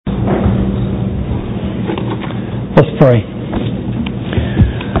Let's pray.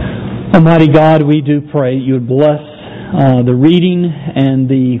 Almighty God, we do pray you would bless the reading and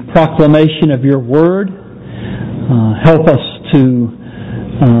the proclamation of your word. Help us to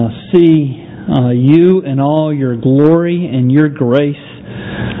see you in all your glory and your grace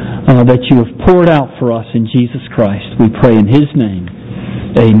that you have poured out for us in Jesus Christ. We pray in His name.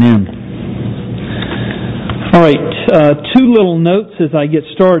 Amen. All right, two little notes as I get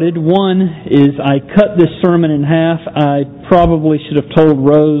started. One is I cut this sermon in half. I probably should have told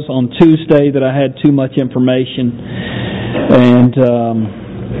Rose on Tuesday that I had too much information. And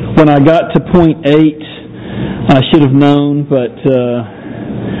when I got to point 8, I should have known, but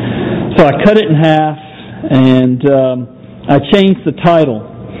so I cut it in half and I changed the title.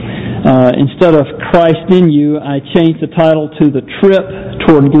 Instead of Christ in You, I changed the title to The Trip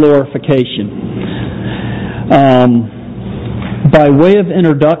Toward Glorification. By way of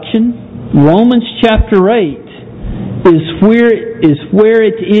introduction, Romans chapter 8 is where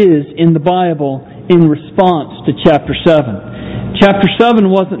it is in the Bible in response to chapter 7. Chapter 7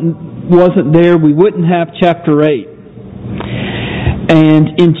 wasn't there, we wouldn't have chapter 8.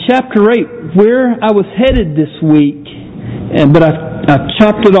 And in chapter 8, where I was headed this week, but I've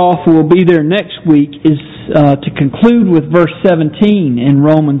chopped it off, we'll be there next week, is to conclude with verse 17 in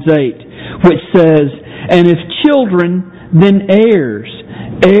Romans 8, which says, "And if children, then heirs,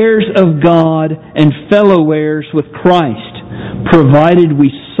 heirs of God and fellow heirs with Christ, provided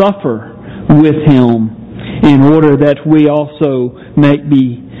we suffer with Him, in order that we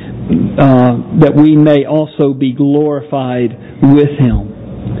may also be glorified with Him."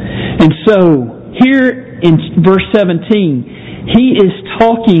 And so here in verse 17, he is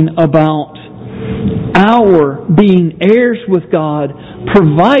talking about our being heirs with God,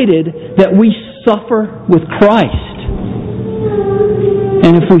 provided that we suffer with Christ.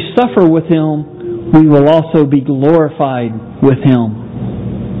 And if we suffer with Him, we will also be glorified with Him.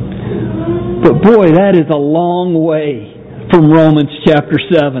 But boy, that is a long way from Romans chapter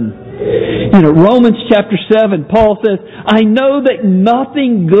 7. Romans chapter 7, Paul says, "I know that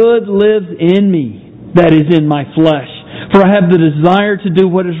nothing good lives in me, that is in my flesh. For I have the desire to do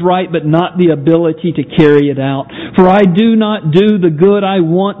what is right, but not the ability to carry it out. For I do not do the good I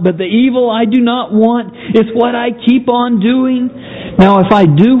want, but the evil I do not want is what I keep on doing. Now if I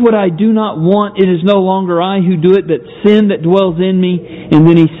do what I do not want, it is no longer I who do it, but sin that dwells in me." And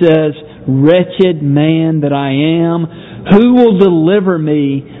then he says, "Wretched man that I am, who will deliver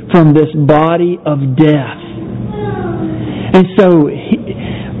me from this body of death?" And so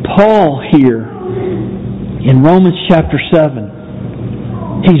Paul here, in Romans chapter 7,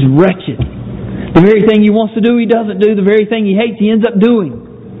 he's wretched. The very thing he wants to do, he doesn't do. The very thing he hates, he ends up doing.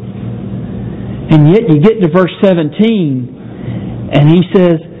 And yet you get to verse 17, and he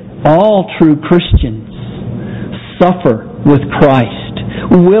says, all true Christians suffer with Christ,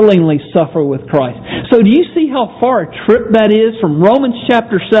 willingly suffer with Christ. So do you see how far a trip that is from Romans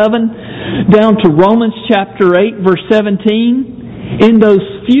chapter 7 down to Romans chapter 8, verse 17? In those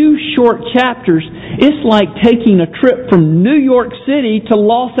few short chapters, it's like taking a trip from New York City to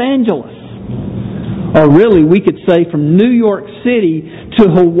Los Angeles. Or really, we could say from New York City to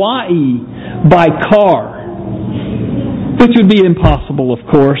Hawaii by car. Which would be impossible, of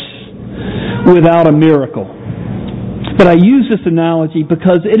course, without a miracle. But I use this analogy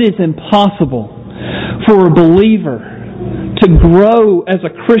because it is impossible for a believer to grow as a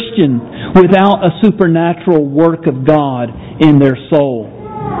Christian without a supernatural work of God in their soul.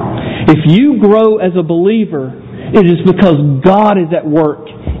 If you grow as a believer, it is because God is at work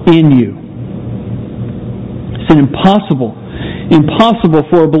in you. It's impossible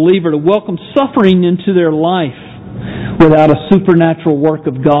for a believer to welcome suffering into their life without a supernatural work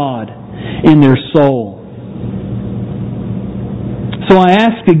of God in their soul. So I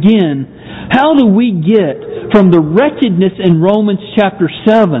ask again, how do we get from the wretchedness in Romans chapter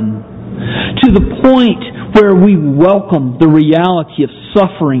 7 to the point where we welcome the reality of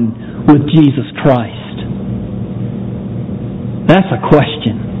suffering with Jesus Christ? That's a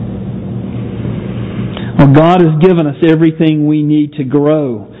question. Well, God has given us everything we need to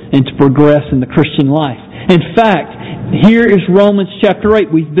grow and to progress in the Christian life. In fact, here is Romans chapter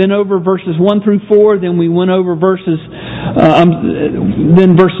 8. We've been over verses 1 through 4, then we went over verses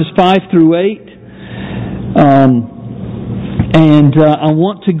 5 through 8. I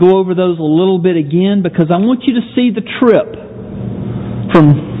want to go over those a little bit again because I want you to see the trip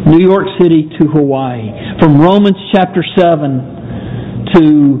from New York City to Hawaii, from Romans chapter 7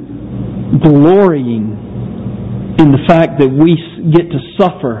 to glorying in the fact that we get to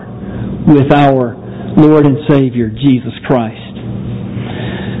suffer with our Lord and Savior, Jesus Christ.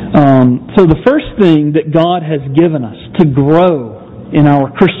 So the first thing that God has given us to grow in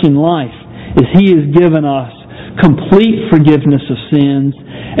our Christian life is He has given us complete forgiveness of sins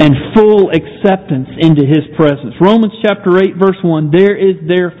and full acceptance into His presence. Romans chapter 8 verse 1, there is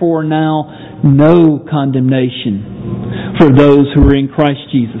therefore now no condemnation for those who are in Christ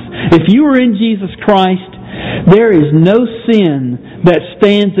Jesus. If you are in Jesus Christ, there is no sin that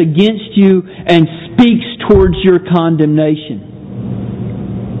stands against you and speaks towards your condemnation.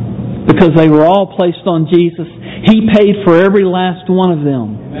 Because they were all placed on Jesus. He paid for every last one of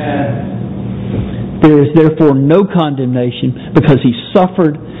them. Amen. There is therefore no condemnation because He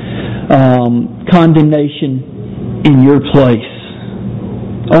suffered condemnation in your place.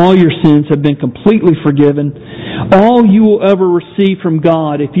 All your sins have been completely forgiven. All you will ever receive from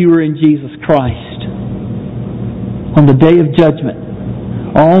God if you are in Jesus Christ on the day of judgment,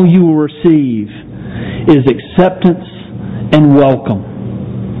 all you will receive is acceptance and welcome.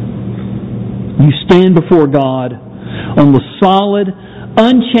 You stand before God on the solid,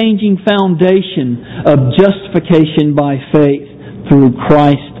 unchanging foundation of justification by faith through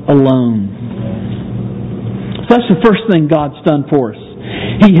Christ alone. So that's the first thing God's done for us.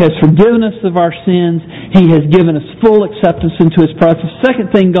 He has forgiven us of our sins. He has given us full acceptance into His presence. The second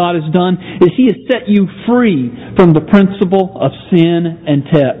thing God has done is He has set you free from the principle of sin and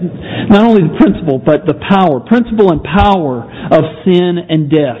death. Not only the principle, but the principle and power of sin and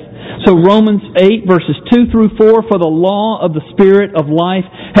death. So Romans 8 verses 2 through 4, for the law of the Spirit of life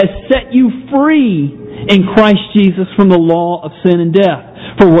has set you free in Christ Jesus from the law of sin and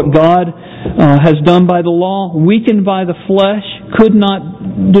death. For what God has done by the law, weakened by the flesh, could not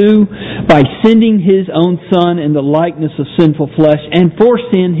do by sending His own Son in the likeness of sinful flesh. And for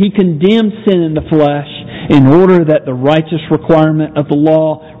sin, He condemned sin in the flesh in order that the righteous requirement of the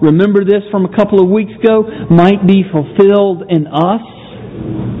law, remember this from a couple of weeks ago, might be fulfilled in us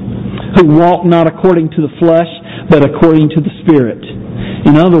who walk not according to the flesh, but according to the Spirit.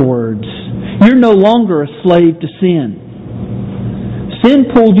 In other words, you're no longer a slave to sin.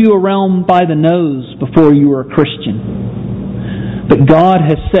 Sin pulled you around by the nose before you were a Christian. But God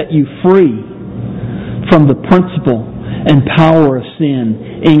has set you free from the principle and power of sin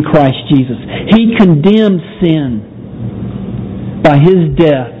in Christ Jesus. He condemned sin by His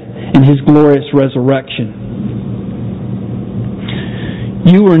death and His glorious resurrection.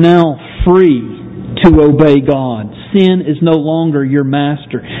 You are now free to obey God. Sin is no longer your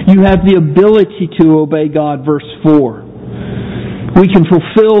master. You have the ability to obey God, verse 4. We can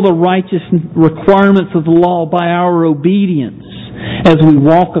fulfill the righteous requirements of the law by our obedience as we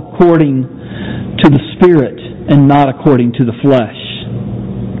walk according to the Spirit and not according to the flesh.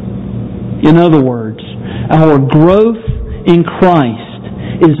 In other words, our growth in Christ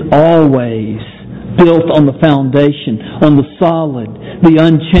is always built on the foundation, on the solid, the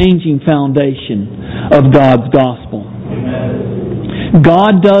unchanging foundation of God's gospel. Amen.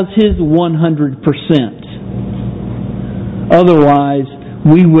 God does His 100%. Otherwise,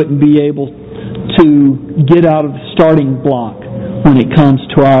 we wouldn't be able to get out of the starting block when it comes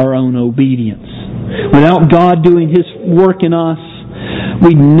to our own obedience. Without God doing His work in us,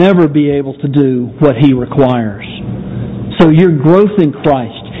 we'd never be able to do what He requires. So your growth in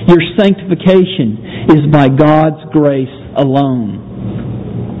Christ, your sanctification, is by God's grace alone.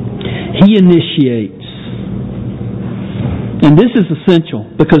 He initiates. And this is essential,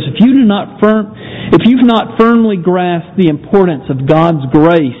 because if you've not firmly grasped the importance of God's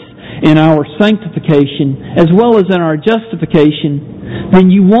grace in our sanctification as well as in our justification,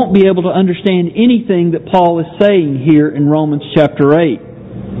 then you won't be able to understand anything that Paul is saying here in Romans chapter 8.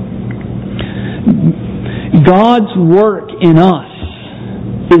 God's work in us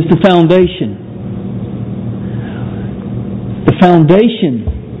is the foundation. The foundation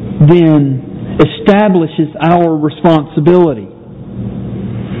then establishes our responsibility.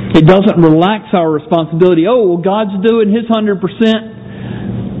 It doesn't relax our responsibility. Oh, well, God's doing His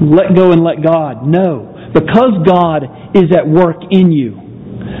 100%. Let go and let God. No. Because God is at work in you.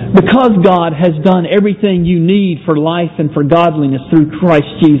 Because God has done everything you need for life and for godliness through Christ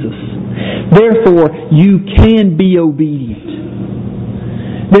Jesus. Therefore, you can be obedient.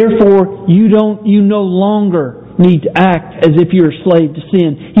 Therefore, you no longer need to act as if you're a slave to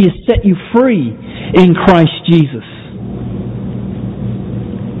sin. He has set you free in Christ Jesus.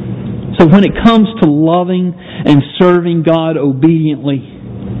 So when it comes to loving and serving God obediently,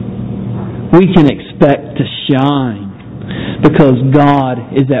 we can expect to shine because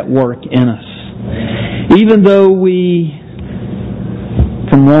God is at work in us. Even though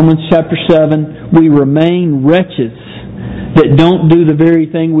from Romans chapter 7, we remain wretches that don't do the very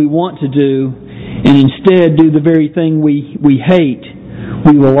thing we want to do and instead do the very thing we hate,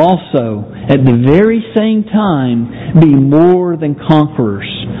 we will also, at the very same time, be more than conquerors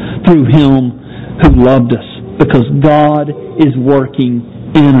through Him who loved us, because God is working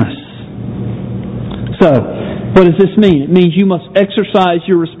in us. So, what does this mean? It means you must exercise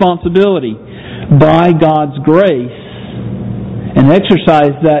your responsibility by God's grace and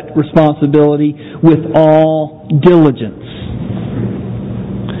exercise that responsibility with all diligence.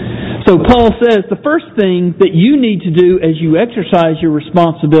 So Paul says the first thing that you need to do as you exercise your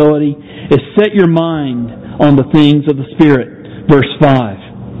responsibility is set your mind on the things of the Spirit. Verse 5.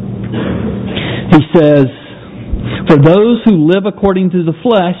 He says, "For those who live according to the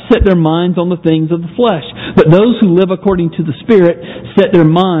flesh set their minds on the things of the flesh, but those who live according to the Spirit set their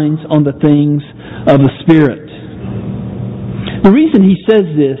minds on the things of the Spirit." The reason he says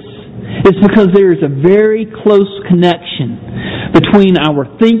this is because there is a very close connection between our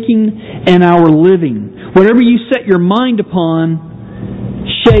thinking and our living. Whatever you set your mind upon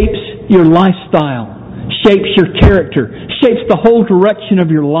shapes your lifestyle, shapes your character, shapes the whole direction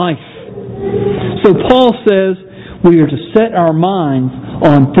of your life. So Paul says we are to set our minds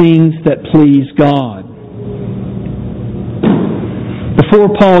on things that please God. Before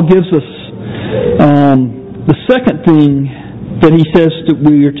Paul gives us the second thing that he says that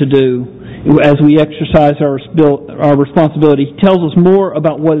we are to do as we exercise our responsibility, he tells us more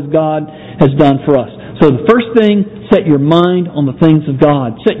about what God has done for us. So the first thing, set your mind on the things of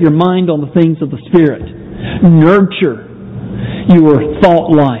God. Set your mind on the things of the Spirit. Nurture your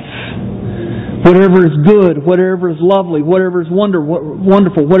thought life. Whatever is good, whatever is lovely, whatever is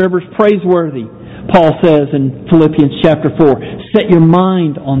wonderful, whatever is praiseworthy, Paul says in Philippians chapter 4, set your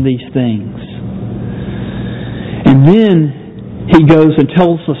mind on these things. And then he goes and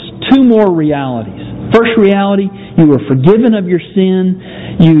tells us two more realities. First reality, you are forgiven of your sin.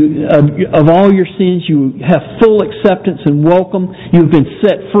 Of all your sins, you have full acceptance and welcome. You've been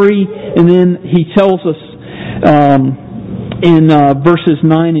set free. And then he tells us in verses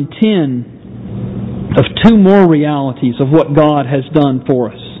 9 and 10 of two more realities of what God has done for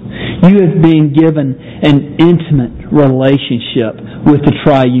us. You have been given an intimate relationship with the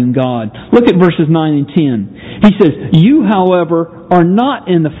triune God. Look at verses 9 and 10. He says, "You, however, are not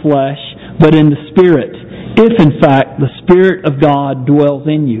in the flesh, but in the Spirit, if in fact the Spirit of God dwells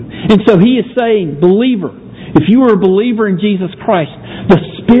in you." And so he is saying, believer, if you are a believer in Jesus Christ, the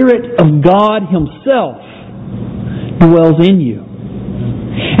Spirit of God Himself dwells in you.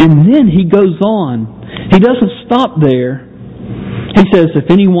 And then he goes on. He doesn't stop there. He says, if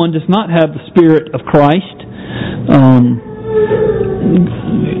anyone does not have the Spirit of Christ,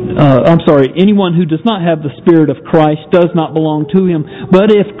 anyone who does not have the Spirit of Christ does not belong to Him. But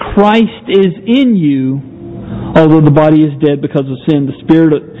if Christ is in you, although the body is dead because of sin, the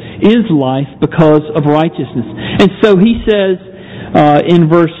Spirit is life because of righteousness. And so he says in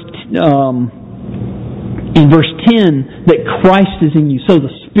verse 10 that Christ is in you. So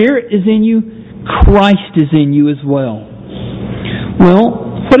the Spirit is in you, Christ is in you as well. Well,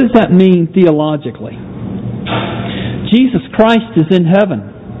 what does that mean theologically? Jesus Christ is in heaven.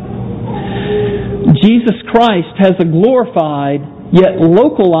 Jesus Christ has a glorified yet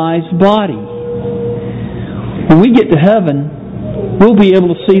localized body. When we get to heaven, we'll be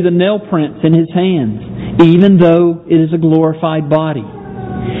able to see the nail prints in His hands, even though it is a glorified body.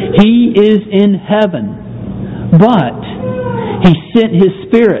 He is in heaven, but He sent His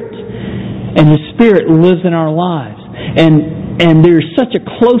Spirit, and His Spirit lives in our lives. And there's such a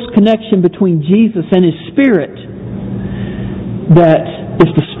close connection between Jesus and His Spirit that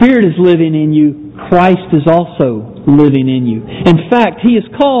if the Spirit is living in you, Christ is also living in you. In fact, He is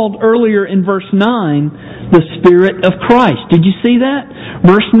called earlier in verse 9 the Spirit of Christ. Did you see that?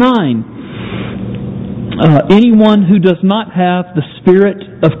 Verse 9. Anyone who does not have the Spirit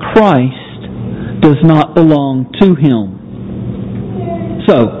of Christ does not belong to Him.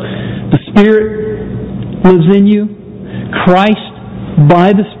 So, the Spirit lives in you. Christ,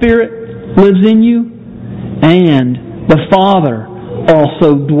 by the Spirit, lives in you. And the Father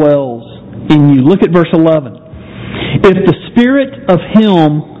also dwells in you. Look at verse 11. If the Spirit of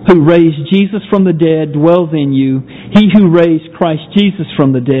Him who raised Jesus from the dead dwells in you, He who raised Christ Jesus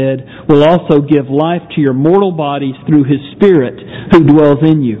from the dead will also give life to your mortal bodies through His Spirit who dwells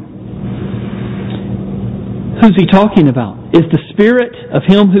in you. Who's he talking about? Is the Spirit of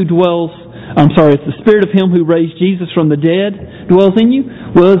Him who if the Spirit of Him who raised Jesus from the dead dwells in you?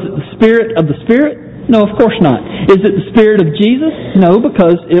 Well, is it the Spirit of the Spirit? No, of course not. Is it the Spirit of Jesus? No,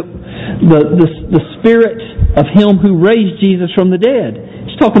 because the Spirit of Him who raised Jesus from the dead.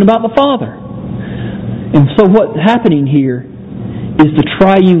 He's talking about the Father. And so what's happening here is the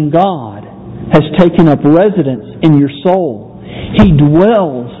triune God has taken up residence in your soul. He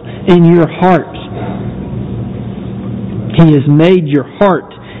dwells in your heart. He has made your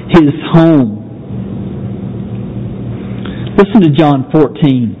heart His home. Listen to John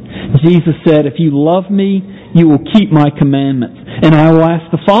 14. Jesus said, "If you love me, you will keep my commandments. And I will ask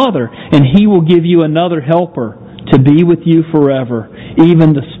the Father, and He will give you another helper to be with you forever,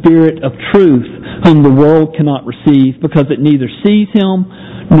 even the Spirit of truth, whom the world cannot receive, because it neither sees Him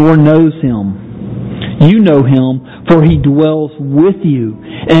nor knows Him. You know Him, for He dwells with you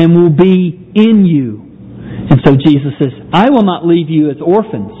and will be in you." And so Jesus says, "I will not leave you as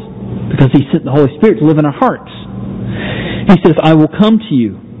orphans," because He sent the Holy Spirit to live in our hearts. He says, "I will come to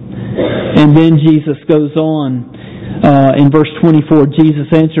you." And then Jesus goes on, in verse 24, Jesus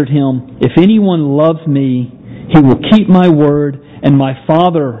answered him, "If anyone loves me, he will keep my word, and my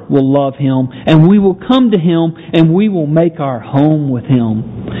Father will love him, and we will come to him, and we will make our home with him."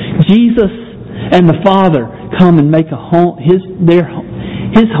 Jesus and the Father come and make a home, His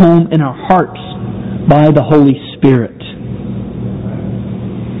home in our hearts by the Holy Spirit.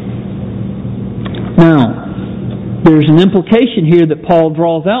 Now, there's an implication here that Paul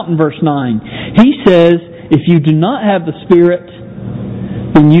draws out in verse 9. He says, if you do not have the Spirit,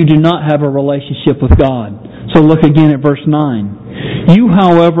 then you do not have a relationship with God. So look again at verse 9. "You,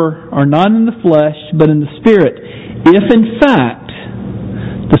 however, are not in the flesh, but in the Spirit, if in fact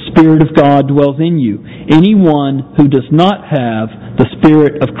the Spirit of God dwells in you. Anyone who does not have the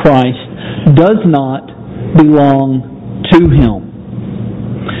Spirit of Christ does not belong to Him."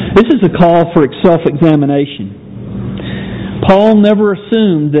 This is a call for self-examination. Paul never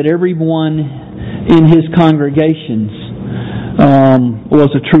assumed that everyone in his congregations was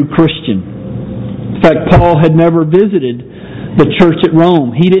a true Christian. In fact, Paul had never visited the church at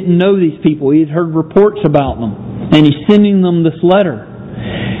Rome. He didn't know these people. He had heard reports about them. And he's sending them this letter.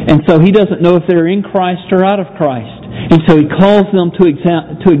 And so he doesn't know if they're in Christ or out of Christ. And so he calls them to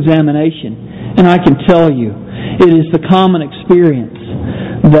examination. And I can tell you, it is the common experience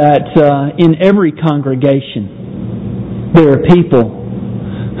that in every congregation, there are people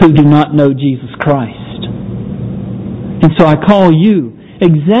who do not know Jesus Christ. And so I call you,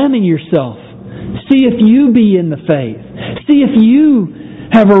 examine yourself. See if you be in the faith. See if you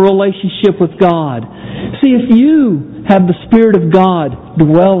have a relationship with God. See if you have the Spirit of God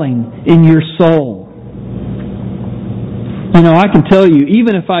dwelling in your soul. You know, I can tell you,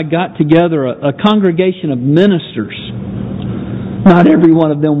 even if I got together a congregation of ministers, not every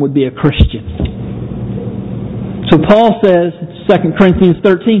one of them would be a Christian. So Paul says, 2 Corinthians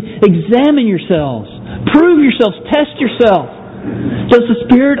 13, examine yourselves. Prove yourselves. Test yourself. Does the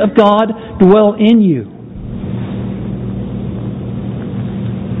Spirit of God dwell in you?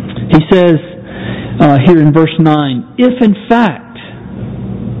 He says here in verse 9, if in fact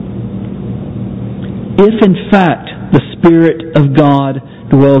the Spirit of God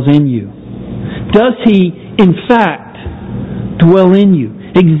dwells in you. Does He in fact dwell in you?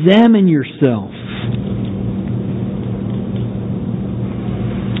 Examine yourself.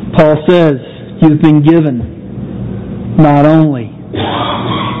 Paul says, you've been given not only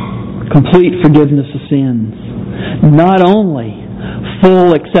complete forgiveness of sins, not only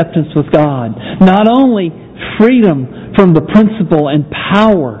full acceptance with God, not only freedom from the principle and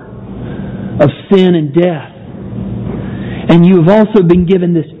power of sin and death, and you have also been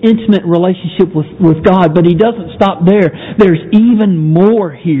given this intimate relationship with God, but He doesn't stop there. There's even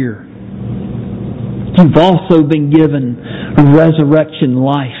more here. You've also been given resurrection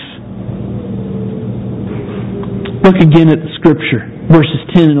life. Look again at the Scripture, verses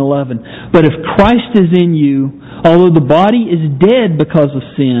 10 and 11. But if Christ is in you, although the body is dead because of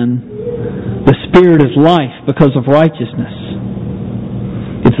sin, the Spirit is life because of righteousness.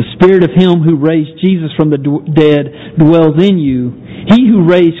 If the Spirit of Him who raised Jesus from the dead dwells in you, He who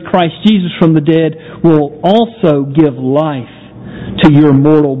raised Christ Jesus from the dead will also give life to your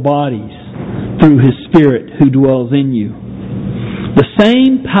mortal bodies through His Spirit who dwells in you. The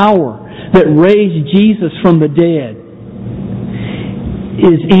same power that raised Jesus from the dead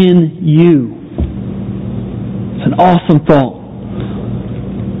is in you. It's an awesome thought.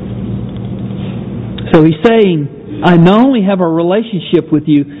 So He's saying, I not only have a relationship with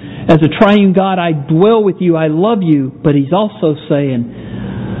you as a triune God, I dwell with you, I love you, but He's also saying,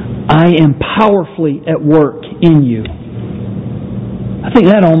 I am powerfully at work in you. I think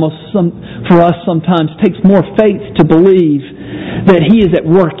that almost for us sometimes takes more faith to believe that He is at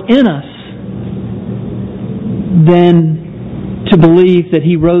work in us than to believe that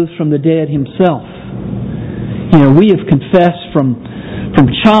He rose from the dead Himself. You know, we have confessed from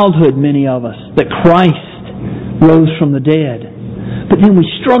childhood, many of us, that Christ rose from the dead. But then we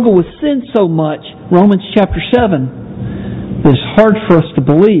struggle with sin so much, Romans chapter 7, that it's hard for us to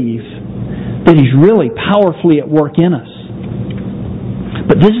believe that He's really powerfully at work in us.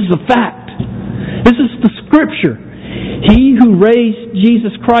 But this is a fact. This is the Scripture. He who raised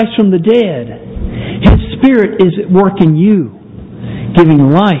Jesus Christ from the dead, His Spirit is at work in you, giving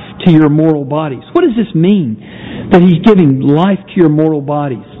life to your mortal bodies. What does this mean, that He's giving life to your mortal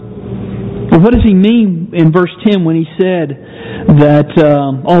bodies? And what does He mean in verse 10 when He said that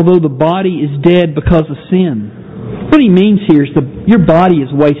although the body is dead because of sin? What He means here is your body is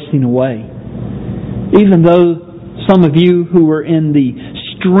wasting away. Even though some of you who are in the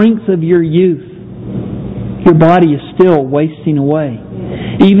strength of your youth, your body is still wasting away.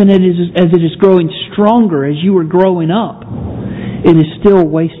 Even as it is growing stronger as you were growing up, it is still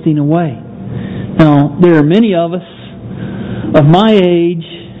wasting away. Now, there are many of us of my age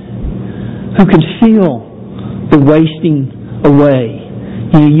who can feel the wasting away.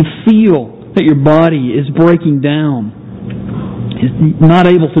 You feel that your body is breaking down, is not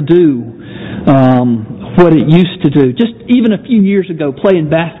able to do what it used to do. Just even a few years ago, playing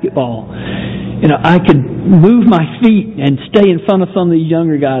basketball, I could move my feet and stay in front of some of these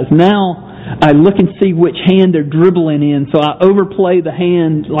younger guys. Now, I look and see which hand they're dribbling in, so I overplay the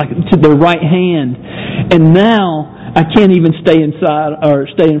hand, like to the right hand. And now, I can't even stay inside or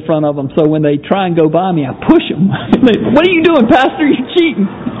stay in front of them, so when they try and go by me, I push them. What are you doing, Pastor? You're cheating.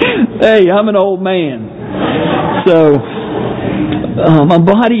 Hey, I'm an old man. So, my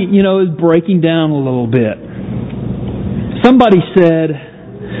body, is breaking down a little bit. Somebody said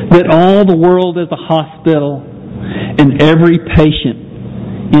that all the world is a hospital and every patient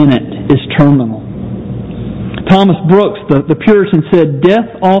in it is terminal. Thomas Brooks, the Puritan, said,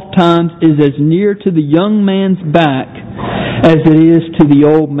 "Death oftentimes is as near to the young man's back as it is to the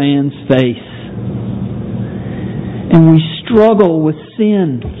old man's face." And we struggle with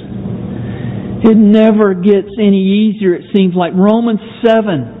sin. It never gets any easier, it seems like. Romans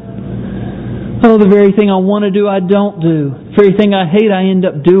 7. Oh, the very thing I want to do, I don't do. The very thing I hate, I end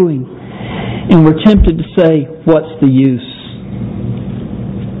up doing. And we're tempted to say, what's the use?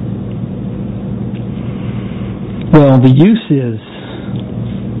 Well, the use is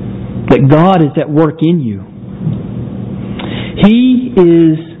that God is at work in you. He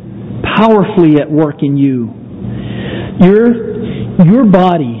is powerfully at work in you. Your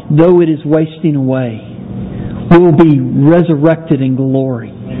body, though it is wasting away, will be resurrected in glory.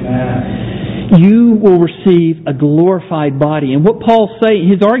 Amen. You will receive a glorified body. And what Paul's saying,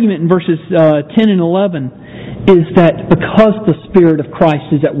 his argument in verses 10 and 11, is that because the Spirit of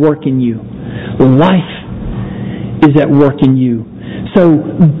Christ is at work in you, life is at work in you. So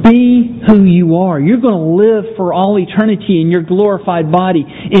be who you are. You're going to live for all eternity in your glorified body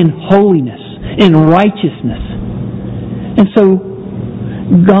in holiness, in righteousness. And so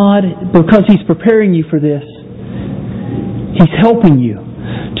God, because He's preparing you for this, He's helping you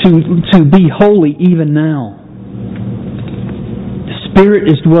to be holy even now. The Spirit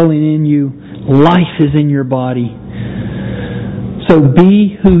is dwelling in you. Life is in your body. So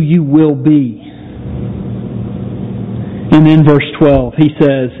be who you will be. And then verse 12, he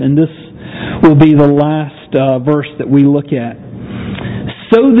says, and this will be the last verse that we look at.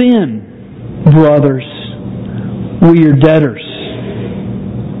 So then, brothers, we are debtors,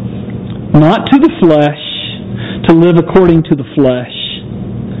 not to the flesh, to live according to the flesh.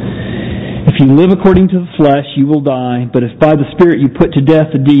 If you live according to the flesh, you will die. But if by the Spirit you put to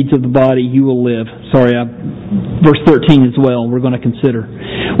death the deeds of the body, you will live. Verse 13 as well, we're going to consider.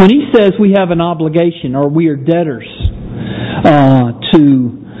 When he says we have an obligation, or we are debtors to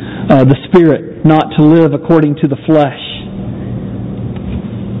the Spirit, not to live according to the flesh,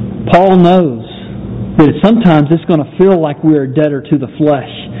 Paul knows that sometimes it's going to feel like we're a debtor to the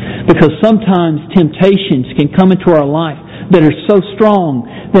flesh, because sometimes temptations can come into our life that are so strong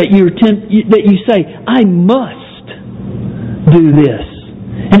that you say, I must do this.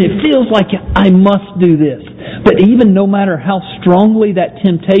 And it feels like I must do this. But even no matter how strongly that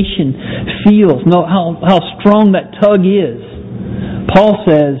temptation feels, how strong that tug is, Paul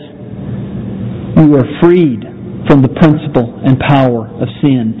says, you are freed from the principle and power of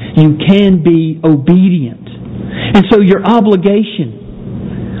sin. You can be obedient. And so your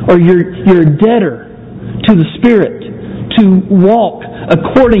obligation, or your debtor to the Spirit, to walk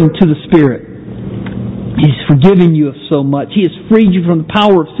according to the Spirit. He's forgiven you of so much. He has freed you from the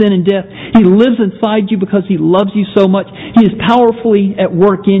power of sin and death. He lives inside you because He loves you so much. He is powerfully at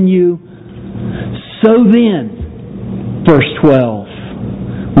work in you. So then, verse 12,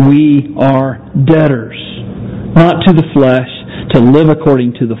 we are debtors, not to the flesh, to live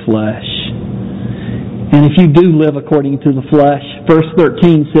according to the flesh. And if you do live according to the flesh, verse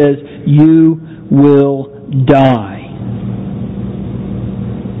 13 says, you will die.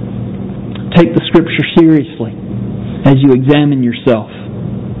 take the Scripture seriously as you examine yourself.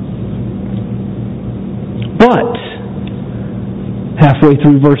 But, halfway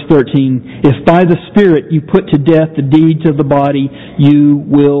through verse 13, if by the Spirit you put to death the deeds of the body, you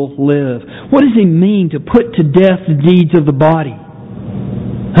will live. What does he mean to put to death the deeds of the body?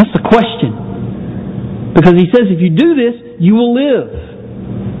 That's the question. Because he says if you do this, you will live.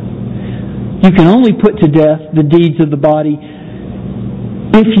 You can only put to death the deeds of the body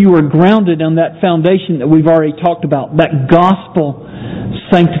if you are grounded on that foundation that we've already talked about, that gospel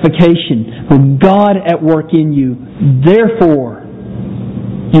sanctification, with God at work in you. Therefore,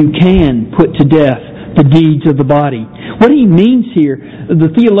 you can put to death the deeds of the body. What he means here, the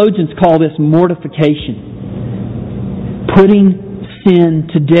theologians call this mortification. Putting sin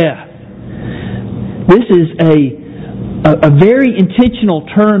to death. This is a very intentional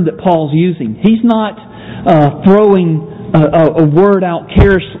term that Paul's using. He's not throwing a word out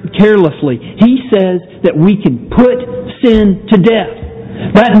carelessly. He says that we can put sin to death.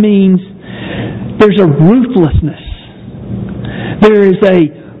 That means there's a ruthlessness. There is a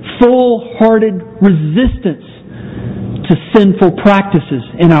full-hearted resistance to sinful practices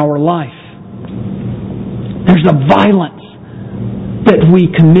in our life. There's a violence that we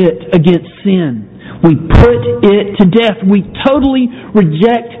commit against sin. We put it to death. We totally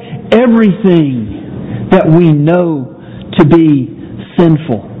reject everything that we know to be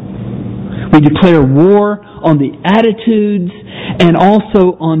sinful. We declare war on the attitudes and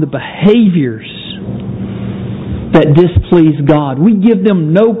also on the behaviors that displease God. We give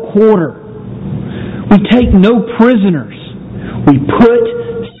them no quarter. We take no prisoners. We put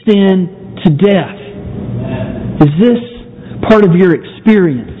sin to death. Is this part of your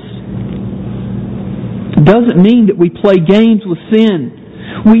experience? It doesn't mean that we play games with sin.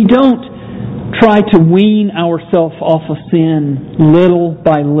 We don't try to wean ourselves off of sin little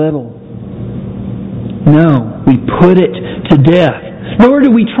by little. No, we put it to death. Nor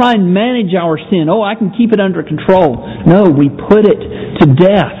do we try and manage our sin. Oh, I can keep it under control. No, we put it to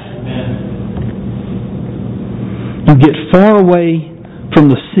death. You get far away from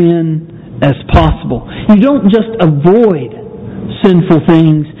the sin as possible. You don't just avoid sinful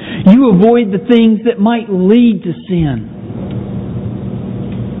things. You avoid the things that might lead to sin.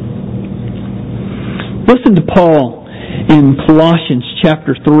 Listen to Paul in Colossians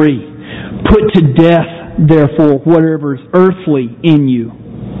chapter 3. Put to death, therefore, whatever is earthly in you.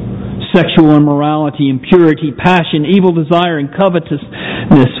 Sexual immorality, impurity, passion, evil desire, and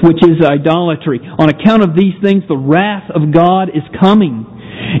covetousness, which is idolatry. On account of these things, the wrath of God is coming.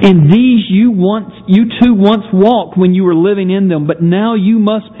 In these you too once walked when you were living in them, but now you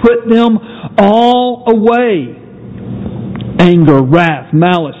must put them all away. Anger, wrath,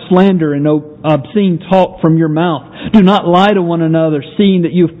 malice, slander, and obscene talk from your mouth. Do not lie to one another, seeing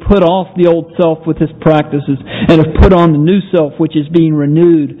that you have put off the old self with its practices, and have put on the new self, which is being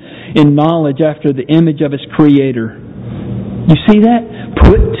renewed in knowledge after the image of its Creator. You see that?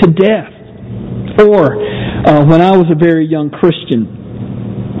 Put to death. Or, when I was a very young Christian,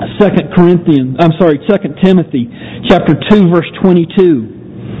 2 Timothy chapter 2, verse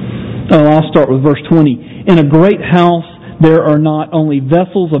 22. I'll start with verse 20. In a great house there are not only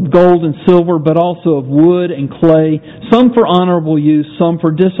vessels of gold and silver, but also of wood and clay, some for honorable use, some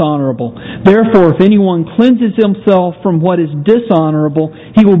for dishonorable. Therefore, if anyone cleanses himself from what is dishonorable,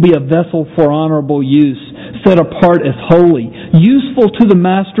 he will be a vessel for honorable use, set apart as holy, useful to the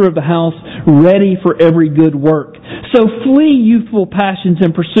master of the house, ready for every good work. So flee youthful passions and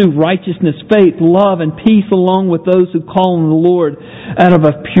pursue righteousness, faith, love, and peace along with those who call on the Lord out of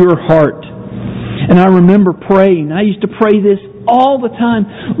a pure heart. And I remember praying. I used to pray this all the time.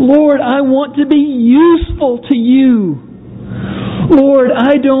 Lord, I want to be useful to you. Lord,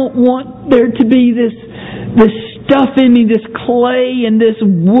 I don't want there to be this stuff in me, this clay and this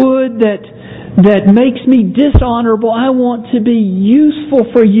wood that makes me dishonorable. I want to be useful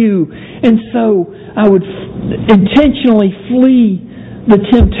for you. And so I would intentionally flee the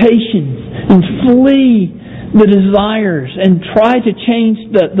temptations and flee the desires and try to change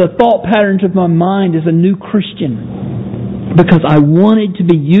the thought patterns of my mind as a new Christian, because I wanted to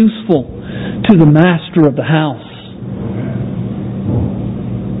be useful to the master of the house.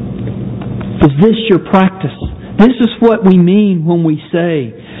 Is this your practice? This is what we mean when we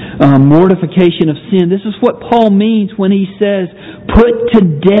say mortification of sin. This is what Paul means when he says, put to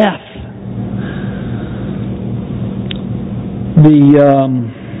death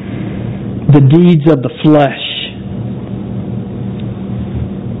the deeds of the flesh.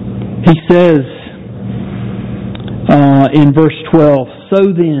 He says in verse 12,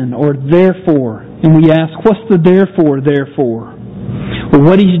 so then, or therefore, and we ask, what's the therefore? But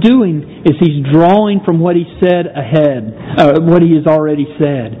what He's doing is He's drawing from what He said ahead, what He has already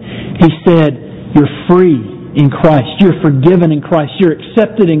said. He said, you're free in Christ. You're forgiven in Christ. You're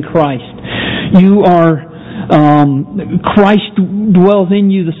accepted in Christ. You are, Christ dwells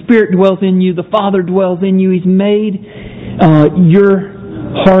in you. The Spirit dwells in you. The Father dwells in you. He's made your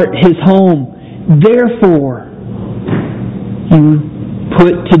heart His home. Therefore, you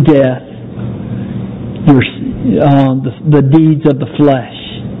put to death the deeds of the flesh,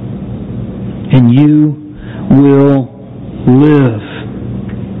 and you will live.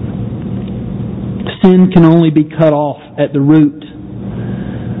 Sin can only be cut off at the root.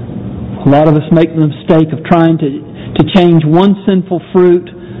 A lot of us make the mistake of trying to change one sinful fruit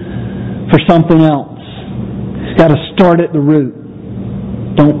for something else. It's got to start at the root.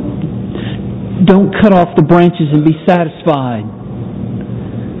 Don't cut off the branches and be satisfied.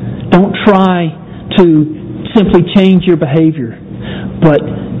 Don't try to simply change your behavior, but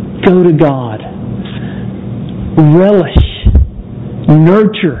go to God. Relish,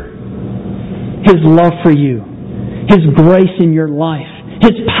 nurture His love for you, His grace in your life,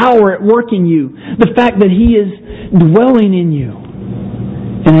 His power at work in you, the fact that He is dwelling in you.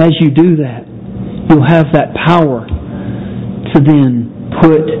 And as you do that, you'll have that power to then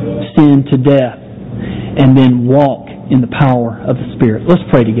put sin to death and then walk in the power of the Spirit. Let's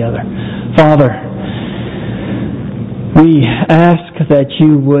pray together. Father, we ask that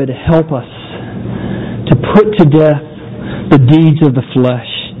You would help us to put to death the deeds of the flesh,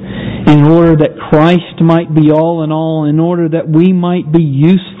 in order that Christ might be all in all, in order that we might be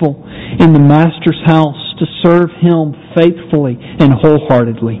useful in the Master's house to serve Him faithfully and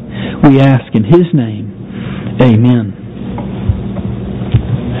wholeheartedly. We ask in His name. Amen.